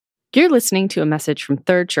You're listening to a message from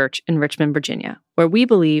Third Church in Richmond, Virginia, where we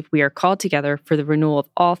believe we are called together for the renewal of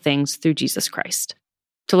all things through Jesus Christ.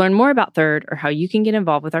 To learn more about Third or how you can get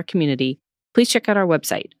involved with our community, please check out our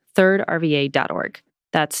website, thirdrva.org.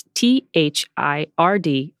 That's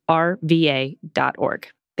THIRDRVA.org.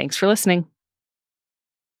 Thanks for listening.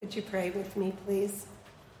 Would you pray with me, please?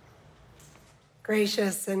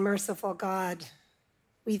 Gracious and merciful God,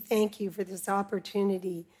 we thank you for this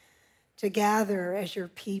opportunity to gather as your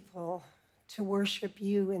people, to worship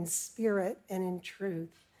you in spirit and in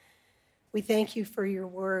truth. We thank you for your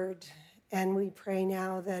word, and we pray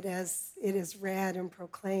now that as it is read and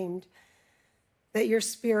proclaimed, that your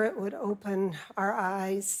spirit would open our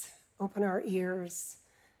eyes, open our ears,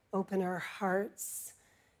 open our hearts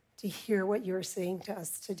to hear what you're saying to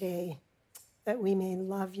us today, that we may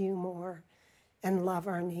love you more and love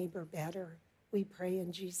our neighbor better. We pray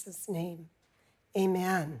in Jesus' name.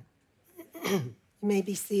 Amen. You may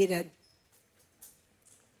be seated.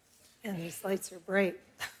 And these lights are bright.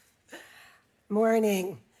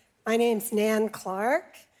 Morning. My name's Nan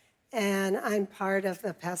Clark, and I'm part of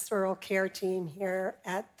the pastoral care team here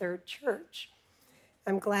at Third Church.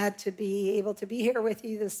 I'm glad to be able to be here with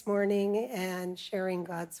you this morning and sharing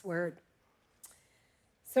God's word.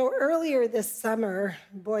 So earlier this summer,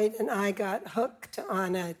 Boyd and I got hooked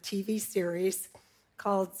on a TV series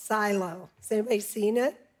called Silo. Has anybody seen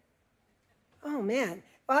it? Oh, man.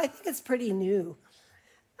 Well, I think it's pretty new.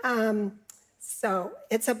 So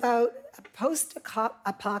it's about a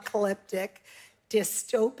post-apocalyptic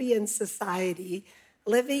dystopian society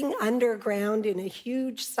living underground in a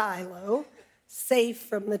huge silo, safe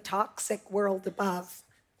from the toxic world above.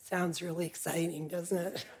 Sounds really exciting, doesn't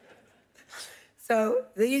it? So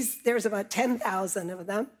there's about 10,000 of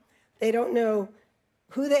them. They don't know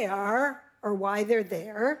who they are or why they're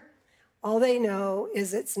there. All they know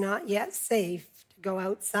is it's not yet safe to go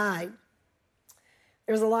outside.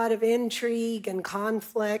 There's a lot of intrigue and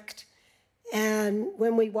conflict. And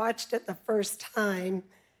when we watched it the first time,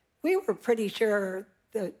 we were pretty sure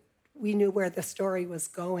that we knew where the story was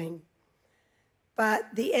going.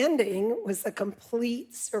 But the ending was a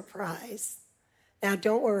complete surprise. Now,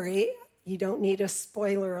 don't worry, you don't need a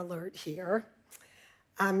spoiler alert here.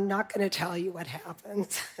 I'm not going to tell you what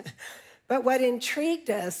happens. But what intrigued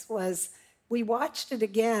us was we watched it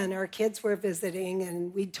again. Our kids were visiting,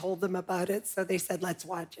 and we told them about it, so they said, let's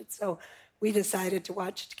watch it. So we decided to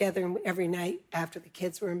watch it together, and every night after the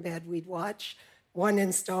kids were in bed, we'd watch one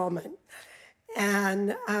installment.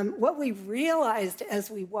 And what we realized as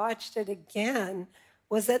we watched it again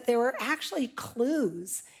was that there were actually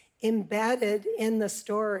clues embedded in the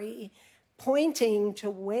story pointing to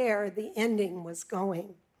where the ending was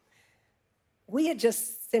going. We had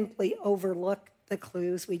just simply overlooked the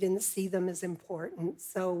clues. We didn't see them as important,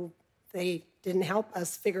 so they didn't help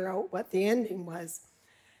us figure out what the ending was.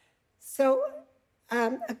 So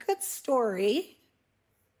a good story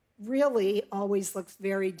really always looks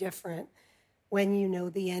very different when you know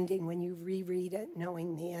the ending, when you reread it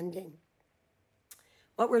knowing the ending.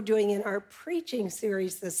 What we're doing in our preaching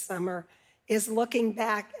series this summer is looking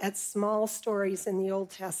back at small stories in the Old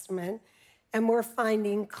Testament, and we're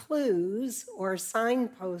finding clues or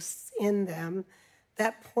signposts in them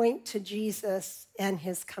that point to Jesus and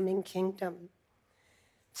his coming kingdom.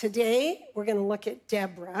 Today, we're going to look at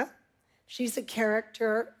Deborah. She's a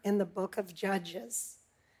character in the book of Judges.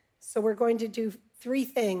 So we're going to do three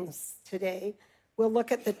things today. We'll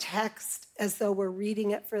look at the text as though we're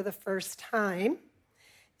reading it for the first time.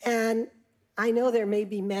 And I know there may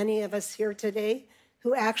be many of us here today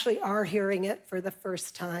who actually are hearing it for the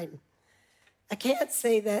first time. I can't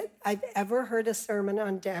say that I've ever heard a sermon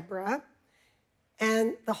on Deborah,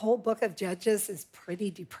 and the whole book of Judges is pretty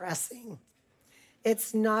depressing.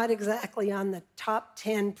 It's not exactly on the top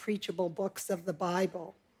 10 preachable books of the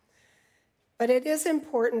Bible. But it is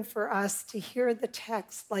important for us to hear the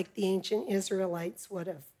text like the ancient Israelites would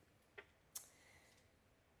have.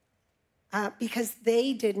 Because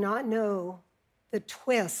they did not know the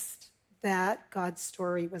twist that God's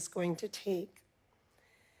story was going to take.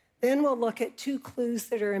 Then we'll look at two clues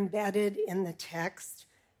that are embedded in the text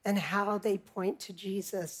and how they point to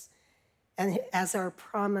Jesus and as our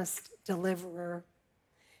promised deliverer.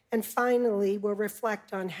 And finally, we'll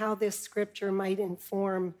reflect on how this scripture might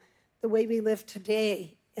inform the way we live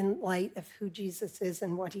today in light of who Jesus is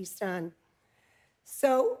and what he's done.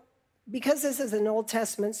 So, because this is an Old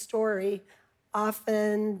Testament story,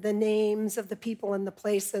 often the names of the people and the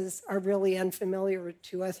places are really unfamiliar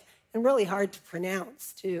to us and really hard to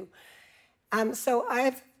pronounce, too. So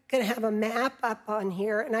I'm going to have a map up on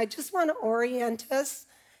here, and I just want to orient us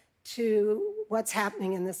to what's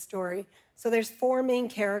happening in this story. So there's four main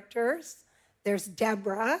characters. There's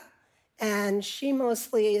Deborah, and she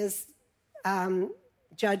mostly is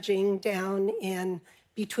judging down in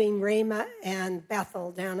between Ramah and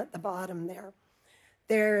Bethel, down at the bottom there.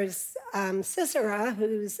 There's Sisera,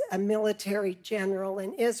 who's a military general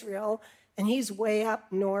in Israel, and he's way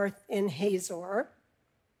up north in Hazor.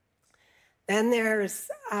 Then there's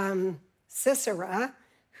Sisera,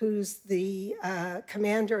 who's the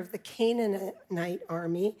commander of the Canaanite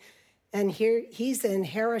army, and here he's in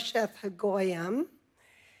Harosheth Hagoyim.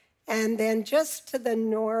 And then just to the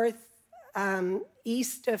north,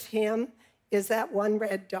 east of him, is that one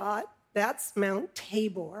red dot. That's Mount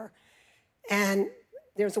Tabor. And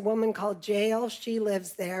there's a woman called Jael. She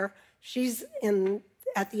lives there. She's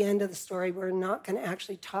at the end of the story. We're not going to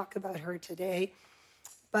actually talk about her today.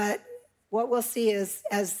 But what we'll see is,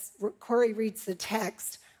 as Corey reads the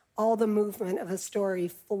text, all the movement of the story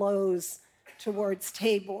flows towards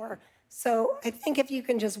Tabor. So I think if you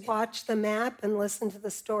can just watch the map and listen to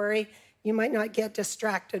the story, you might not get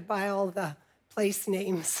distracted by all the place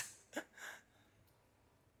names.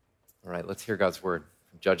 All right, let's hear God's word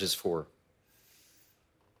from Judges 4.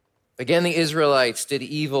 Again, the Israelites did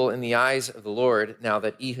evil in the eyes of the Lord now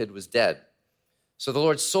that Ehud was dead. So the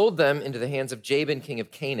Lord sold them into the hands of Jabin, king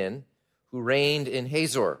of Canaan, who reigned in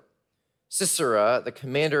Hazor. Sisera, the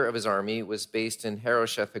commander of his army, was based in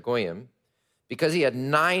Harosheth Hagoyim, because he had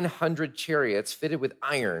 900 chariots fitted with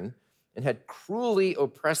iron and had cruelly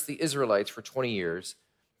oppressed the Israelites for 20 years.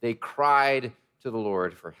 They cried to the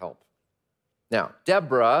Lord for help. Now,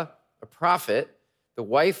 Deborah, a prophet, the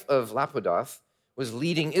wife of Lapidoth, was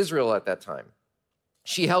leading Israel at that time.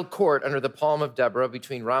 She held court under the palm of Deborah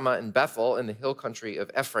between Ramah and Bethel in the hill country of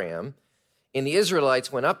Ephraim, and the Israelites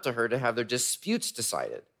went up to her to have their disputes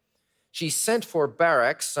decided. She sent for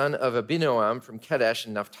Barak, son of Abinoam from Kadesh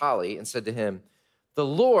in Naphtali, and said to him, "The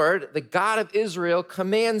Lord, the God of Israel,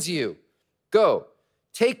 commands you, go,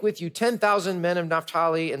 take with you 10,000 men of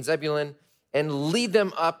Naphtali and Zebulun, and lead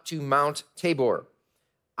them up to Mount Tabor.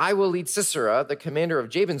 I will lead Sisera, the commander of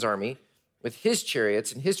Jabin's army, with his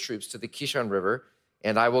chariots and his troops to the Kishon River,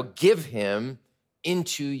 and I will give him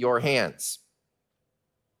into your hands."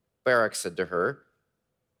 Barak said to her,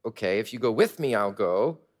 "Okay, if you go with me, I'll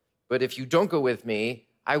go. But if you don't go with me,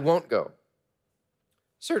 I won't go."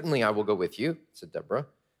 "Certainly I will go with you," said Deborah.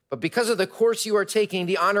 "But because of the course you are taking,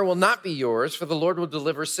 the honor will not be yours, for the Lord will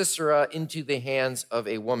deliver Sisera into the hands of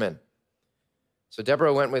a woman." So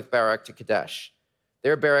Deborah went with Barak to Kadesh.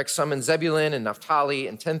 There Barak summoned Zebulun and Naphtali,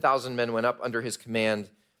 and 10,000 men went up under his command.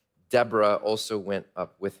 Deborah also went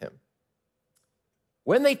up with him.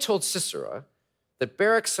 When they told Sisera that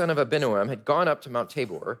Barak, son of Abinoam, had gone up to Mount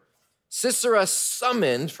Tabor, Sisera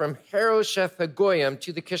summoned from Harosheth Hagoyim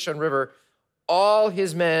to the Kishon River all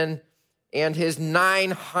his men and his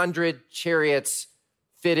 900 chariots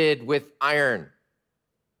fitted with iron.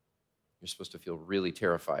 You're supposed to feel really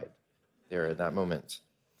terrified there at that moment.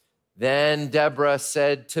 Then Deborah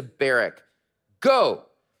said to Barak, "Go,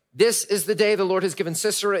 this is the day the Lord has given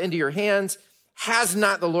Sisera into your hands. Has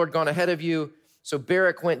not the Lord gone ahead of you?" So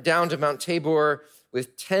Barak went down to Mount Tabor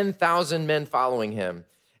with 10,000 men following him.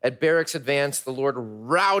 At Barak's advance, the Lord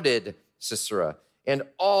routed Sisera and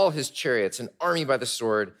all his chariots and army by the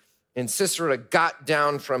sword, and Sisera got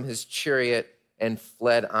down from his chariot and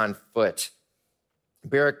fled on foot.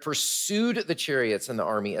 Barak pursued the chariots and the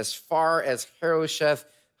army as far as Harosheth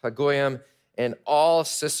Hagoyim, and all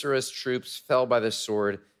Sisera's troops fell by the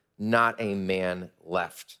sword, not a man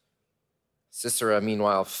left. Sisera,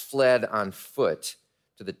 meanwhile, fled on foot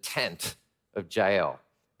to the tent of Jael.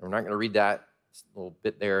 We're not going to read that little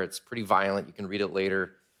bit there. It's pretty violent. You can read it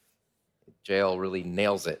later. Jael really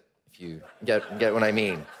nails it, if you get what I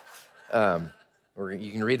mean. Or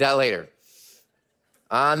you can read that later.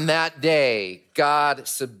 On that day, God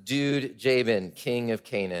subdued Jabin, king of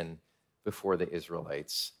Canaan, before the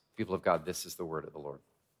Israelites. People of God, this is the word of the Lord.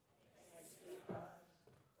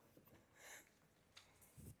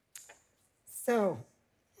 So,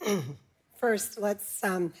 first, let's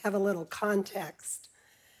have a little context.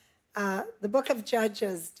 The book of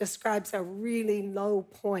Judges describes a really low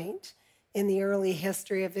point in the early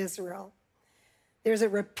history of Israel. There's a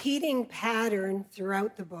repeating pattern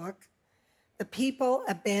throughout the book. The people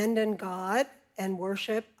abandon God and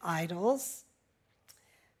worship idols.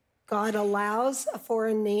 God allows a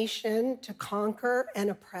foreign nation to conquer and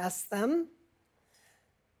oppress them.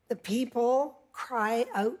 The people cry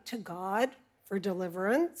out to God for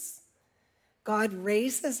deliverance. God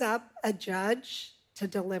raises up a judge to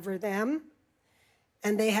deliver them,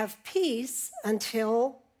 and they have peace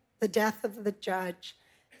until the death of the judge,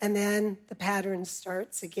 and then the pattern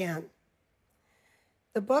starts again.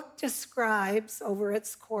 The book describes over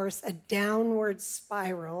its course a downward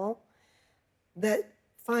spiral that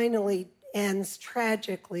finally ends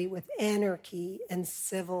tragically with anarchy and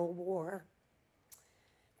civil war.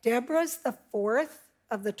 Deborah's the fourth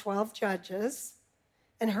of the 12 judges,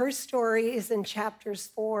 and her story is in chapters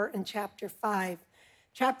 4 and chapter 5.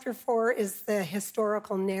 Chapter 4 is the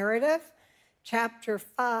historical narrative. Chapter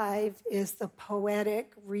 5 is the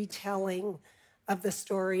poetic retelling of the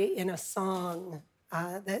story in a song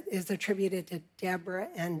that is attributed to Deborah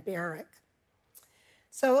and Barak.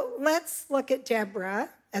 So let's look at Deborah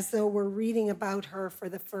as though we're reading about her for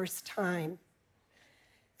the first time.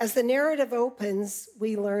 As the narrative opens,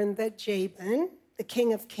 we learn that Jabin, the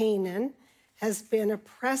king of Canaan, has been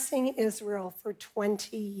oppressing Israel for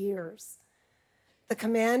 20 years. The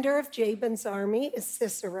commander of Jabin's army is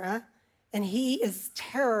Sisera, and he is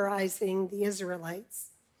terrorizing the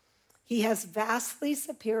Israelites. He has vastly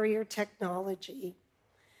superior technology.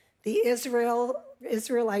 The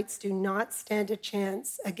Israelites do not stand a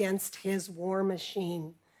chance against his war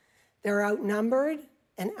machine. They're outnumbered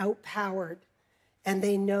and outpowered, and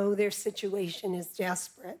they know their situation is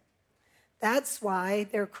desperate. That's why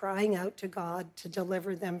they're crying out to God to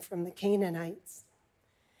deliver them from the Canaanites.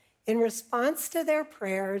 In response to their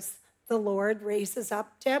prayers, the Lord raises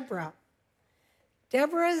up Deborah.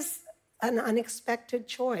 Deborah's an unexpected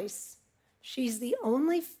choice. She's the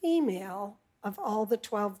only female of all the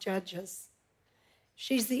 12 judges.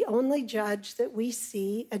 She's the only judge that we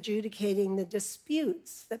see adjudicating the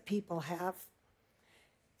disputes that people have.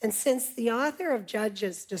 And since the author of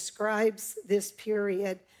Judges describes this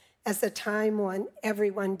period as a time when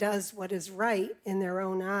everyone does what is right in their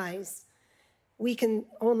own eyes, we can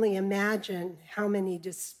only imagine how many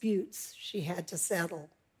disputes she had to settle.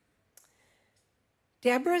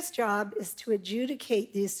 Deborah's job is to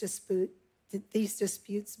adjudicate these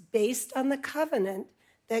disputes based on the covenant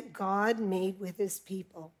that God made with his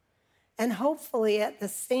people, and hopefully at the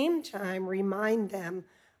same time remind them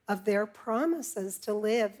of their promises to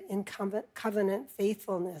live in covenant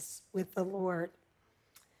faithfulness with the Lord.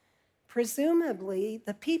 Presumably,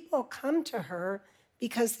 the people come to her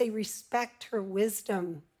because they respect her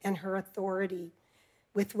wisdom and her authority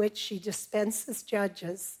with which she dispenses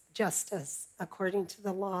justice according to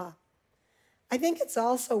the law. I think it's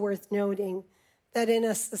also worth noting that in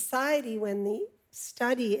a society when the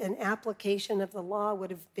study and application of the law would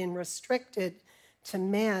have been restricted to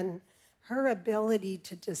men, her ability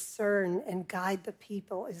to discern and guide the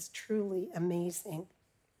people is truly amazing.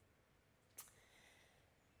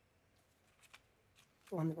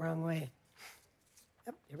 Going the wrong way.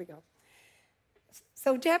 Yep, here we go.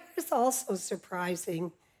 So Deborah's also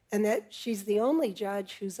surprising in that she's the only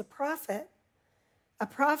judge who's a prophet. A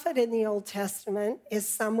prophet in the Old Testament is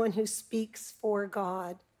someone who speaks for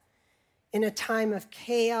God. In a time of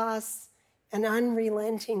chaos and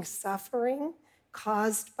unrelenting suffering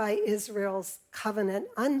caused by Israel's covenant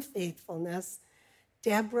unfaithfulness,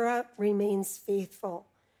 Deborah remains faithful,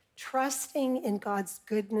 trusting in God's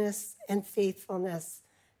goodness and faithfulness,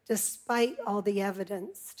 despite all the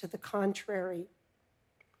evidence to the contrary.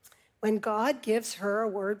 When God gives her a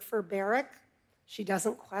word for Barak, she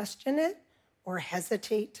doesn't question it or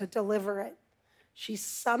hesitate to deliver it. She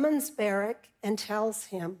summons Barak and tells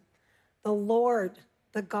him, "The Lord,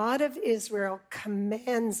 the God of Israel,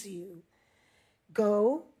 commands you,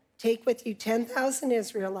 go, take with you 10,000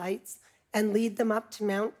 Israelites and lead them up to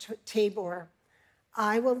Mount Tabor.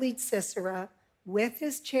 I will lead Sisera with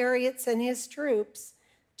his chariots and his troops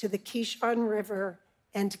to the Kishon River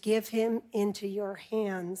and give him into your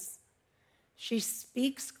hands." She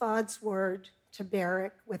speaks God's word to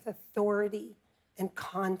Barak with authority and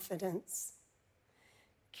confidence.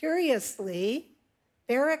 Curiously,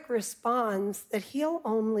 Barak responds that he'll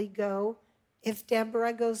only go if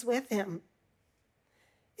Deborah goes with him.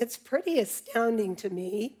 It's pretty astounding to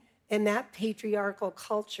me in that patriarchal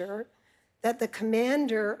culture that the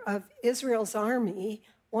commander of Israel's army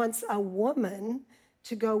wants a woman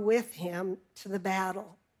to go with him to the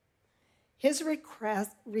battle. His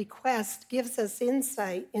request gives us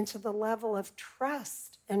insight into the level of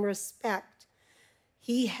trust and respect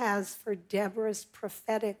he has for Deborah's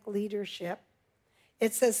prophetic leadership.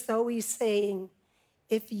 It's as though he's saying,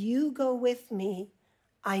 if you go with me,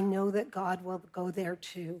 I know that God will go there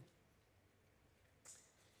too.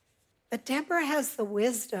 But Deborah has the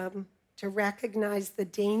wisdom to recognize the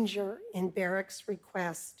danger in Barak's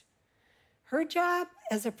request. Her job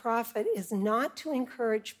as a prophet is not to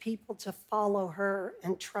encourage people to follow her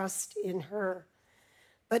and trust in her,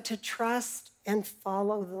 but to trust and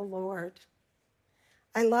follow the Lord.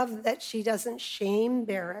 I love that she doesn't shame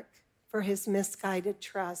Barak for his misguided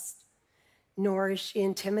trust. nor is she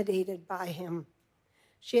intimidated by him.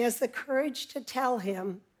 She has the courage to tell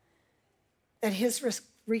him that his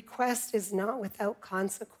request is not without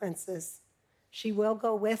consequences. She will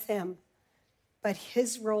go with him, but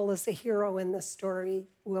his role as a hero in the story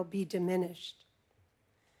will be diminished.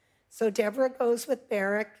 So Deborah goes with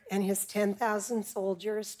Barak and his 10,000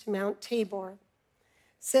 soldiers to Mount Tabor.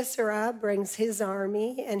 Sisera brings his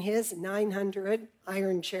army and his 900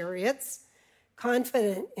 iron chariots,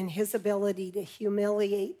 confident in his ability to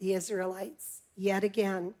humiliate the Israelites yet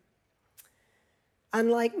again.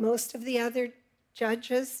 Unlike most of the other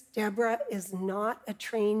judges, Deborah is not a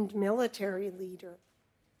trained military leader.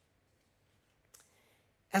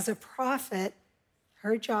 As a prophet,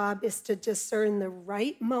 her job is to discern the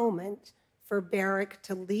right moment for Barak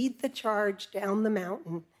to lead the charge down the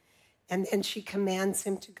mountain, and then she commands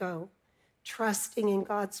him to go, trusting in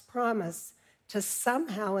God's promise to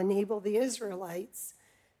somehow enable the Israelites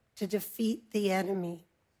to defeat the enemy.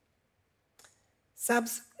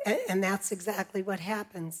 And that's exactly what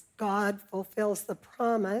happens. God fulfills the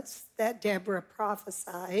promise that Deborah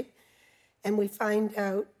prophesied, and we find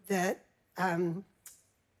out that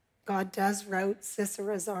God does rout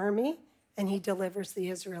Sisera's army, and he delivers the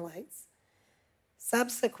Israelites.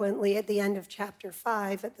 Subsequently, at the end of chapter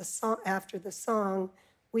 5, after the song,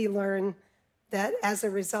 we learn that as a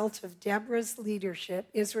result of Deborah's leadership,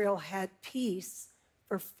 Israel had peace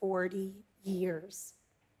for 40 years.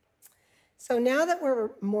 So now that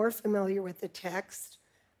we're more familiar with the text,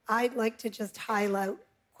 I'd like to just highlight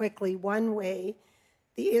quickly one way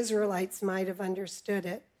the Israelites might have understood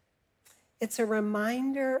it. It's a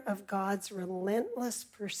reminder of God's relentless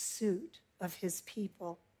pursuit of his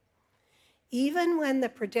people. Even when the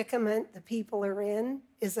predicament the people are in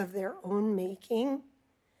is of their own making,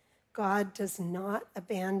 God does not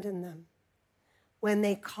abandon them. When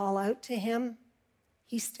they call out to him,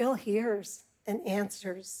 he still hears and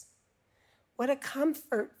answers. What a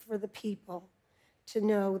comfort for the people to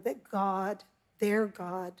know that God, their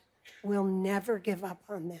God, will never give up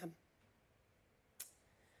on them.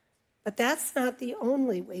 But that's not the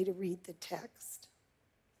only way to read the text.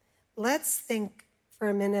 Let's think for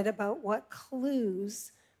a minute about what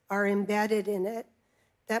clues are embedded in it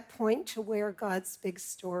that point to where God's big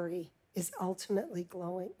story is ultimately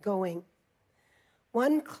going.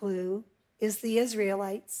 One clue is the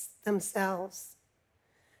Israelites themselves.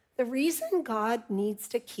 The reason God needs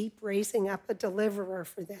to keep raising up a deliverer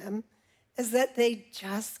for them is that they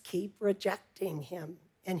just keep rejecting him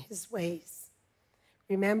and his ways.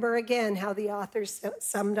 Remember again how the author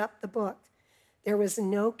summed up the book. There was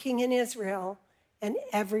no king in Israel, and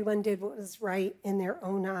everyone did what was right in their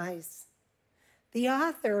own eyes. The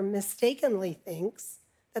author mistakenly thinks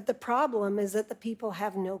that the problem is that the people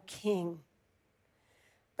have no king.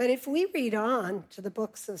 But if we read on to the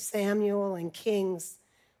books of Samuel and Kings,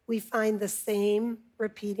 we find the same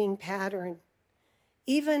repeating pattern.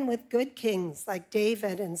 Even with good kings like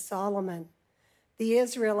David and Solomon, the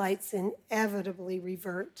Israelites inevitably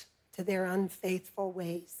revert to their unfaithful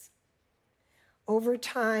ways. Over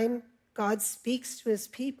time, God speaks to his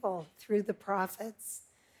people through the prophets.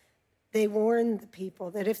 They warn the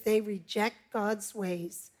people that if they reject God's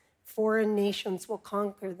ways, foreign nations will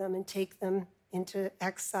conquer them and take them into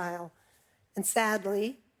exile. And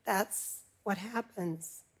sadly, that's what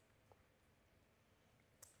happens.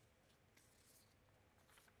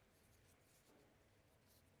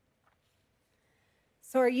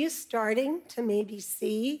 So are you starting to maybe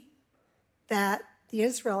see that the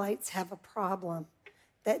Israelites have a problem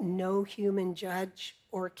that no human judge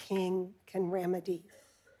or king can remedy?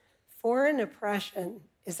 Foreign oppression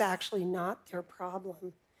is actually not their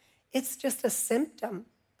problem. It's just a symptom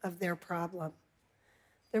of their problem.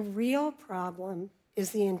 The real problem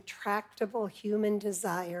is the intractable human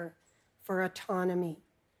desire for autonomy,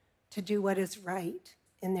 to do what is right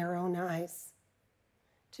in their own eyes.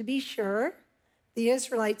 To be sure, the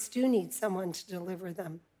Israelites do need someone to deliver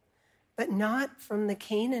them, but not from the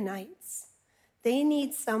Canaanites. They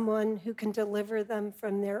need someone who can deliver them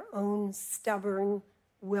from their own stubborn,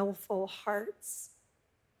 willful hearts.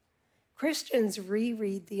 Christians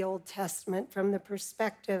reread the Old Testament from the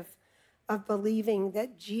perspective of believing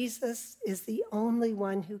that Jesus is the only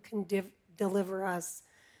one who can deliver us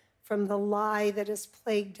from the lie that has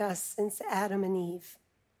plagued us since Adam and Eve,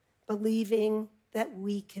 believing that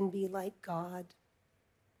we can be like God.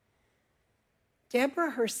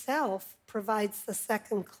 Deborah herself provides the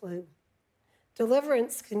second clue.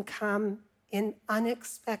 Deliverance can come in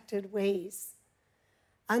unexpected ways.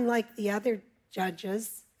 Unlike the other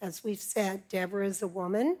judges, as we've said, Deborah is a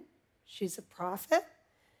woman, she's a prophet,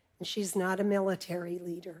 and she's not a military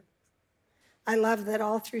leader. I love that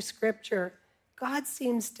all through Scripture, God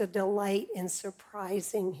seems to delight in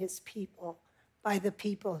surprising his people by the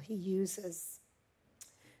people he uses.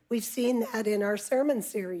 We've seen that in our sermon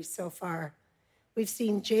series so far. We've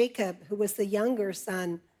seen Jacob, who was the younger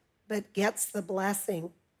son, but gets the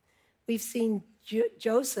blessing. We've seen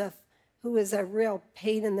Joseph, who was a real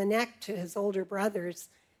pain in the neck to his older brothers,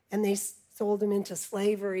 and they sold him into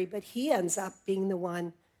slavery, but he ends up being the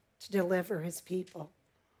one to deliver his people.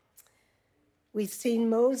 We've seen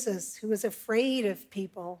Moses, who was afraid of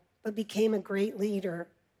people, but became a great leader.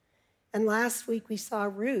 And last week we saw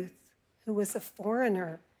Ruth, who was a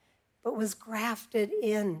foreigner, but was grafted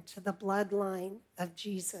into the bloodline of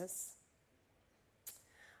Jesus.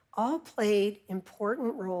 All played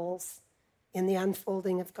important roles in the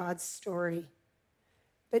unfolding of God's story.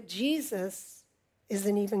 But Jesus is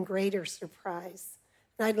an even greater surprise.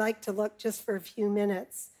 And I'd like to look just for a few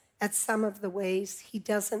minutes at some of the ways he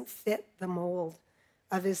doesn't fit the mold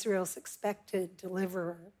of Israel's expected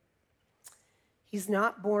deliverer. He's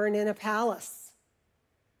not born in a palace,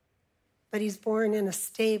 but he's born in a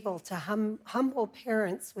stable to humble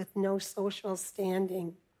parents with no social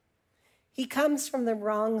standing. He comes from the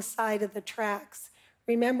wrong side of the tracks.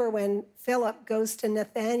 Remember when Philip goes to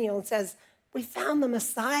Nathanael and says, "We found the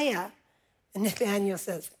Messiah." And Nathanael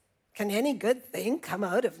says, "Can any good thing come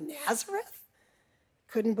out of Nazareth?"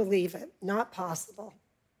 Couldn't believe it. Not possible.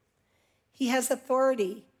 He has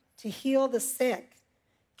authority to heal the sick,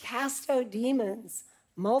 cast out demons,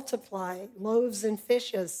 multiply loaves and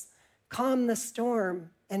fishes, calm the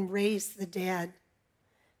storm, and raise the dead.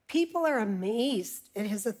 People are amazed at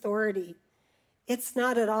his authority. It's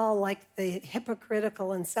not at all like the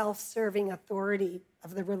hypocritical and self-serving authority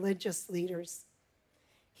of the religious leaders.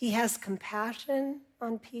 He has compassion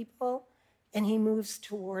on people, and he moves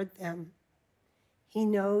toward them. He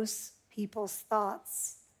knows people's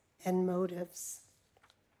thoughts and motives.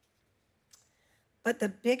 But the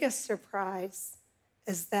biggest surprise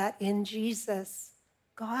is that in Jesus,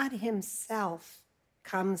 God himself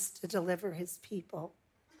comes to deliver his people.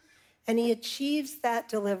 And he achieves that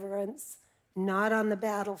deliverance not on the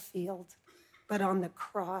battlefield, but on the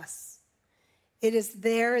cross. It is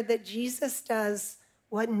there that Jesus does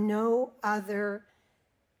what no other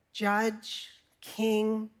judge,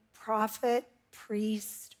 king, prophet,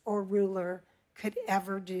 priest, or ruler could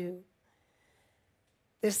ever do.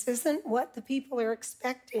 This isn't what the people are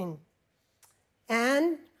expecting.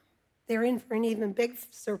 And they're in for an even big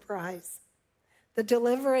surprise. The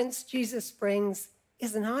deliverance Jesus brings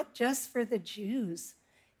is not just for the Jews.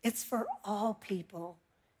 It's for all people,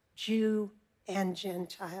 Jew and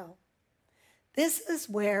Gentile. This is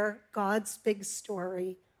where God's big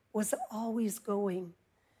story was always going.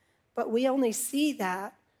 But we only see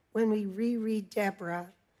that when we reread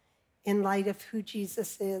Deborah in light of who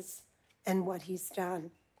Jesus is and what he's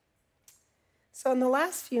done. So in the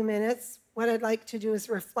last few minutes, what I'd like to do is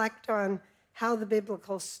reflect on how the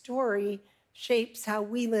biblical story shapes how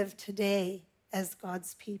we live today as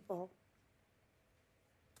God's people.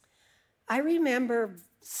 I remember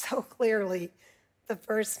so clearly the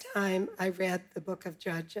first time I read the book of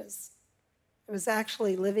Judges. I was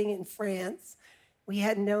actually living in France. We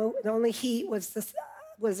had the only heat was this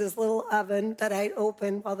little oven that I'd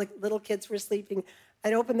open while the little kids were sleeping.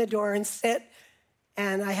 I'd open the door and sit,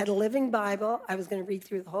 and I had a living Bible. I was going to read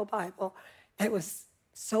through the whole Bible. And it was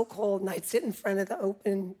so cold, and I'd sit in front of the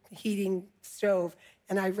open heating stove,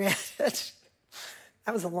 and I read it.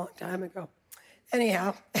 That was a long time ago.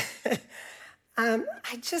 Anyhow,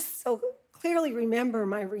 I just so clearly remember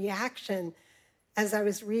my reaction as I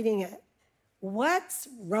was reading it. What's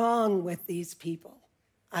wrong with these people?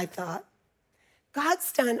 I thought.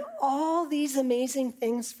 God's done all these amazing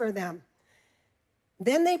things for them.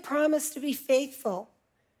 Then they promise to be faithful,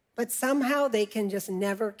 but somehow they can just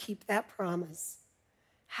never keep that promise.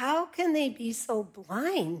 How can they be so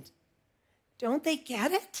blind? Don't they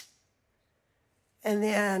get it? And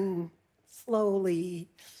then slowly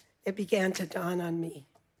it began to dawn on me.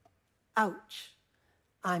 Ouch,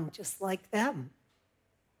 I'm just like them.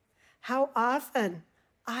 How often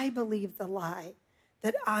I believe the lie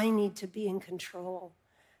that I need to be in control,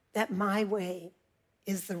 that my way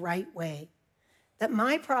is the right way, that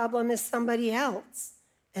my problem is somebody else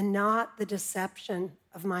and not the deception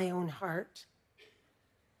of my own heart.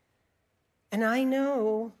 And I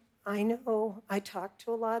know, I talk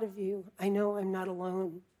to a lot of you. I know I'm not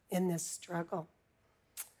alone in this struggle.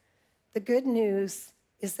 The good news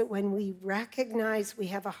is that when we recognize we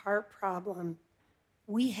have a heart problem,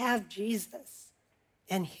 we have Jesus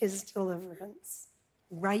and his deliverance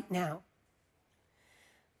right now.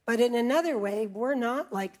 But in another way, we're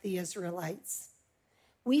not like the Israelites.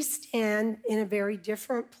 We stand in a very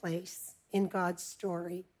different place in God's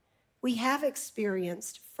story. We have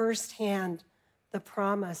experienced firsthand the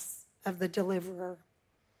promise of the deliverer.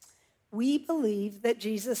 We believe that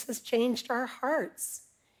Jesus has changed our hearts.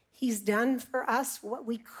 He's done for us what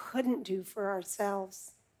we couldn't do for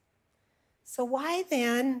ourselves. So why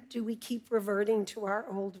then do we keep reverting to our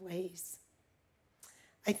old ways?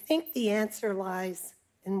 I think the answer lies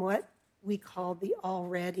in what we call the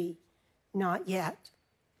already, not yet.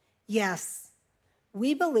 Yes,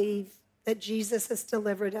 we believe that Jesus has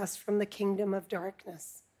delivered us from the kingdom of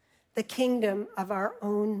darkness, the kingdom of our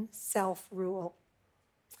own self-rule.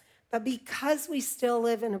 But because we still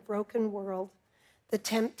live in a broken world, the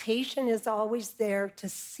temptation is always there to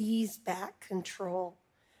seize back control,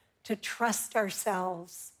 to trust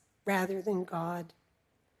ourselves rather than God.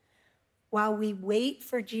 While we wait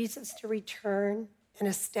for Jesus to return and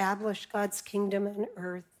establish God's kingdom on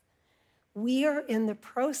earth, we are in the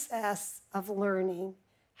process of learning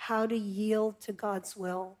how to yield to God's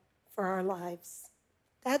will for our lives.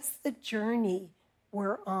 That's the journey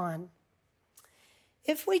we're on.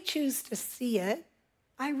 If we choose to see it,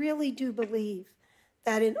 I really do believe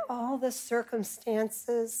that in all the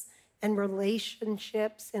circumstances and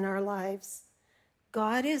relationships in our lives,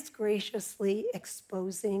 God is graciously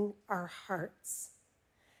exposing our hearts,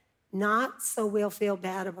 not so we'll feel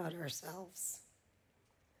bad about ourselves,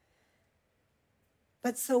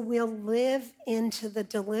 but so we'll live into the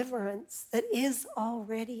deliverance that is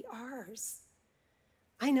already ours.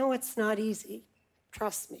 I know it's not easy,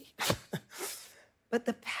 trust me. But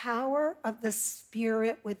the power of the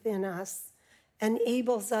Spirit within us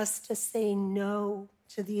enables us to say no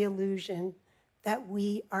to the illusion that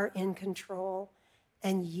we are in control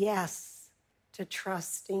and yes to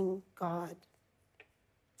trusting God.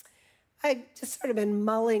 I've just sort of been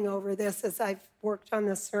mulling over this as I've worked on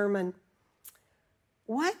the sermon.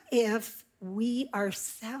 What if we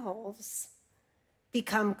ourselves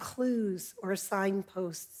become clues or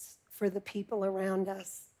signposts for the people around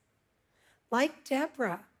us? Like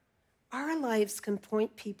Deborah, our lives can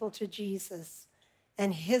point people to Jesus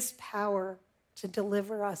and his power to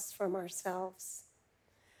deliver us from ourselves.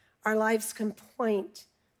 Our lives can point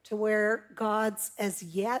to where God's as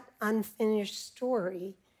yet unfinished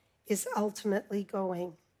story is ultimately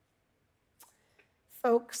going.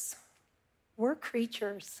 Folks, we're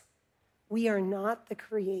creatures. We are not the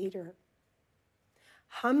creator.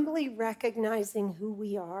 Humbly recognizing who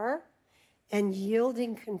we are and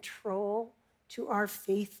yielding control to our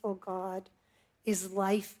faithful God is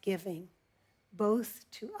life-giving, both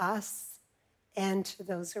to us and to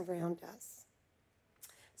those around us.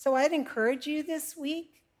 So I'd encourage you this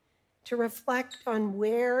week to reflect on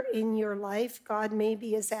where in your life God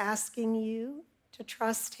maybe is asking you to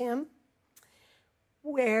trust him.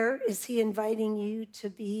 Where is he inviting you to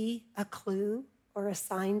be a clue or a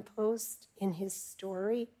signpost in his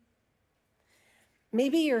story?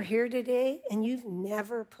 Maybe you're here today and you've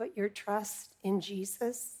never put your trust in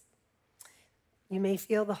Jesus. You may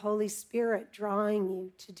feel the Holy Spirit drawing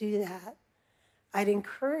you to do that. I'd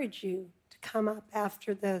encourage you to come up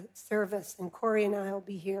after the service, and Corey and I will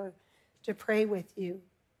be here to pray with you.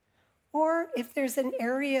 Or if there's an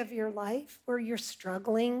area of your life where you're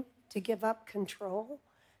struggling to give up control,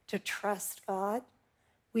 to trust God,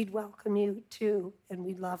 we'd welcome you too, and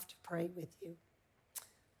we'd love to pray with you.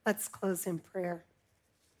 Let's close in prayer.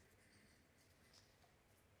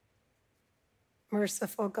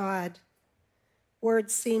 Merciful God,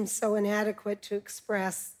 words seem so inadequate to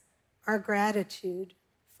express our gratitude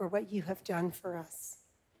for what you have done for us.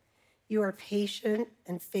 You are patient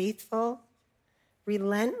and faithful,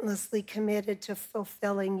 relentlessly committed to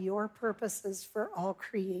fulfilling your purposes for all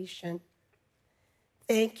creation.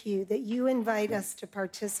 Thank you that you invite us to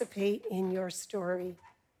participate in your story.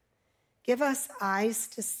 Give us eyes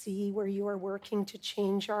to see where you are working to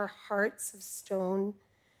change our hearts of stone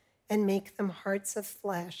and make them hearts of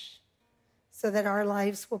flesh, so that our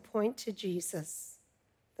lives will point to Jesus,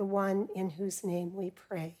 the one in whose name we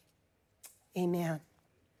pray. Amen.